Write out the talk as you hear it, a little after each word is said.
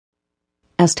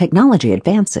As technology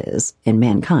advances and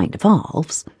mankind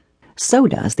evolves, so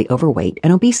does the overweight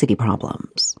and obesity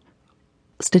problems.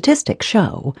 Statistics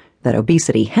show that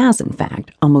obesity has, in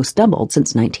fact, almost doubled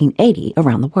since 1980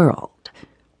 around the world.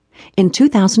 In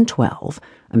 2012,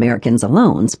 Americans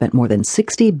alone spent more than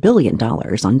 $60 billion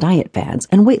on diet fads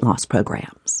and weight loss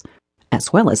programs,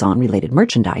 as well as on related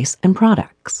merchandise and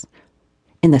products.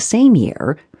 In the same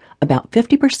year, about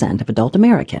 50% of adult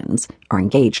Americans are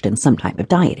engaged in some type of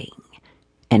dieting,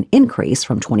 an increase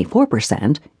from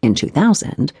 24% in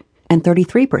 2000 and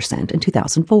 33% in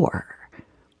 2004.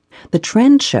 The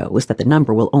trend shows that the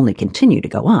number will only continue to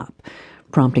go up,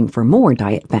 prompting for more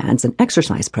diet fads and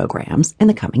exercise programs in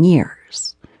the coming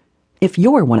years. If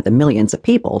you're one of the millions of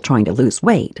people trying to lose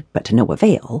weight but to no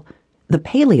avail, the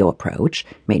paleo approach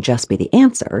may just be the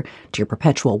answer to your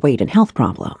perpetual weight and health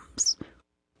problems.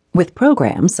 With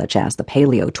programs such as the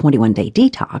Paleo 21-Day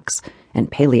Detox and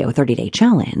Paleo 30-Day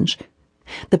Challenge,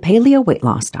 the paleo weight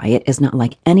loss diet is not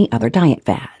like any other diet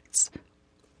fads.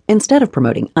 Instead of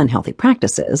promoting unhealthy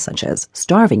practices such as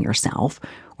starving yourself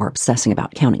or obsessing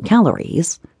about counting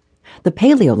calories, the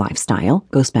paleo lifestyle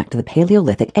goes back to the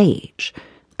Paleolithic age,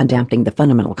 adapting the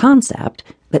fundamental concept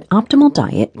that optimal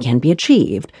diet can be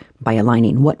achieved by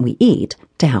aligning what we eat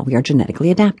to how we are genetically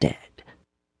adapted.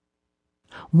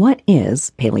 What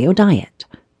is paleo diet?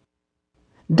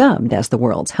 Dubbed as the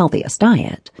world's healthiest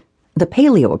diet, the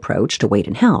paleo approach to weight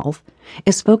and health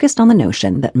is focused on the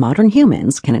notion that modern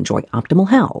humans can enjoy optimal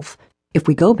health if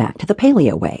we go back to the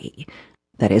paleo way,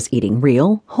 that is, eating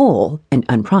real, whole, and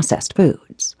unprocessed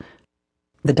foods.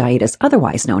 The diet is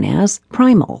otherwise known as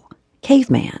primal,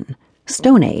 caveman,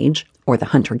 Stone Age, or the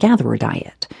hunter-gatherer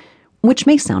diet, which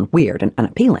may sound weird and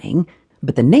unappealing,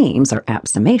 but the names are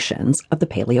apt summations of the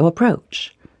paleo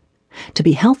approach. To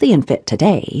be healthy and fit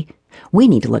today, we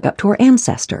need to look up to our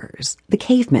ancestors, the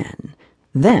cavemen,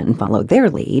 then follow their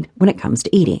lead when it comes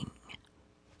to eating.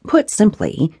 Put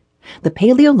simply, the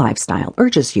paleo lifestyle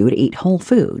urges you to eat whole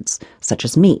foods such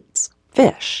as meats,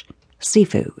 fish,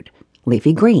 seafood,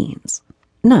 leafy greens,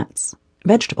 nuts,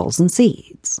 vegetables, and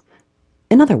seeds.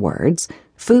 In other words,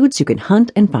 foods you can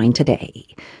hunt and find today,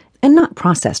 and not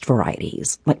processed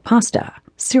varieties like pasta,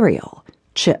 cereal,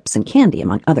 chips, and candy,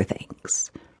 among other things.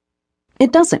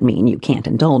 It doesn't mean you can't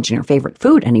indulge in your favorite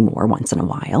food anymore once in a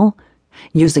while.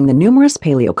 Using the numerous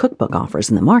paleo cookbook offers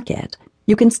in the market,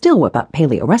 you can still whip up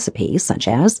paleo recipes such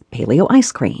as paleo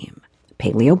ice cream,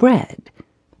 paleo bread,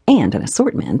 and an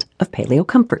assortment of paleo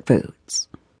comfort foods.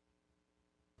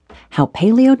 How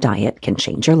paleo diet can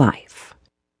change your life.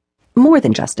 More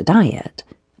than just a diet,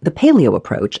 the paleo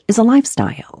approach is a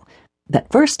lifestyle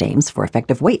that first aims for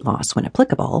effective weight loss when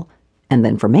applicable, and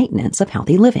then for maintenance of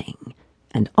healthy living,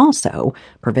 and also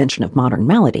prevention of modern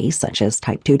maladies such as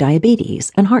type 2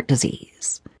 diabetes and heart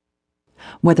disease.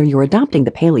 Whether you're adopting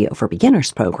the Paleo for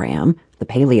Beginners program, the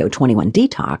Paleo 21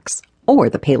 Detox, or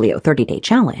the Paleo 30-Day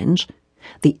Challenge,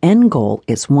 the end goal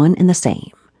is one and the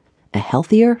same: a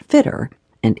healthier, fitter,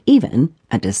 and even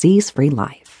a disease-free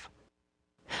life.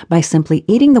 By simply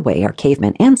eating the way our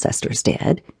caveman ancestors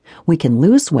did, we can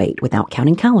lose weight without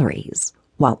counting calories,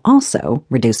 while also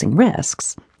reducing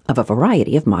risks of a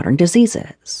variety of modern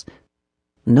diseases.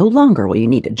 No longer will you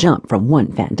need to jump from one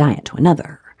fad diet to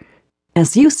another.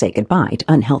 As you say goodbye to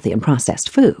unhealthy and processed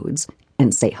foods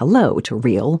and say hello to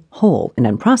real, whole, and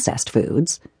unprocessed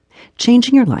foods,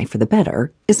 changing your life for the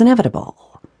better is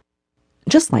inevitable.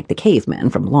 Just like the cavemen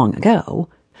from long ago,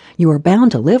 you are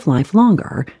bound to live life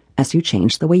longer as you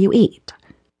change the way you eat.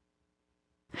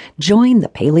 Join the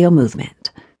paleo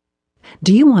movement.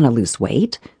 Do you want to lose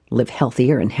weight, live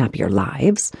healthier and happier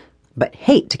lives, but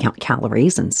hate to count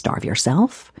calories and starve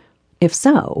yourself? If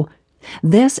so,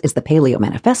 this is the Paleo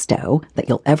Manifesto that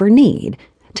you'll ever need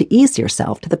to ease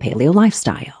yourself to the paleo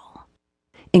lifestyle.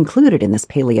 Included in this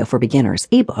Paleo for Beginners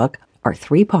ebook are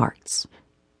 3 parts.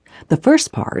 The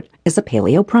first part is a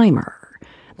paleo primer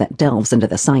that delves into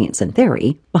the science and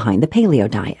theory behind the paleo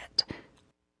diet.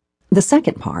 The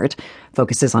second part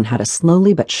focuses on how to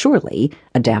slowly but surely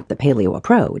adapt the paleo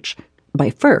approach by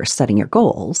first setting your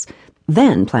goals,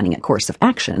 then planning a course of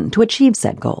action to achieve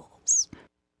said goals.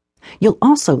 You'll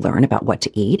also learn about what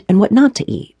to eat and what not to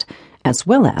eat, as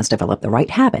well as develop the right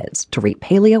habits to reap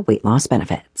paleo weight loss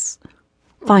benefits.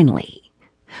 Finally,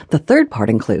 the third part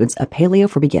includes a Paleo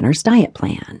for Beginners diet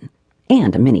plan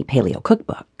and a mini paleo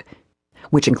cookbook,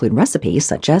 which include recipes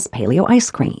such as paleo ice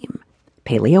cream,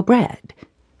 paleo bread,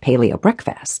 paleo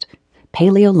breakfast,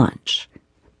 paleo lunch,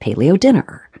 paleo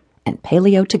dinner, and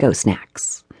paleo to-go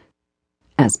snacks.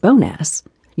 As bonus,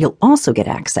 you'll also get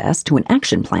access to an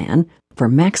action plan for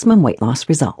maximum weight loss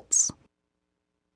results.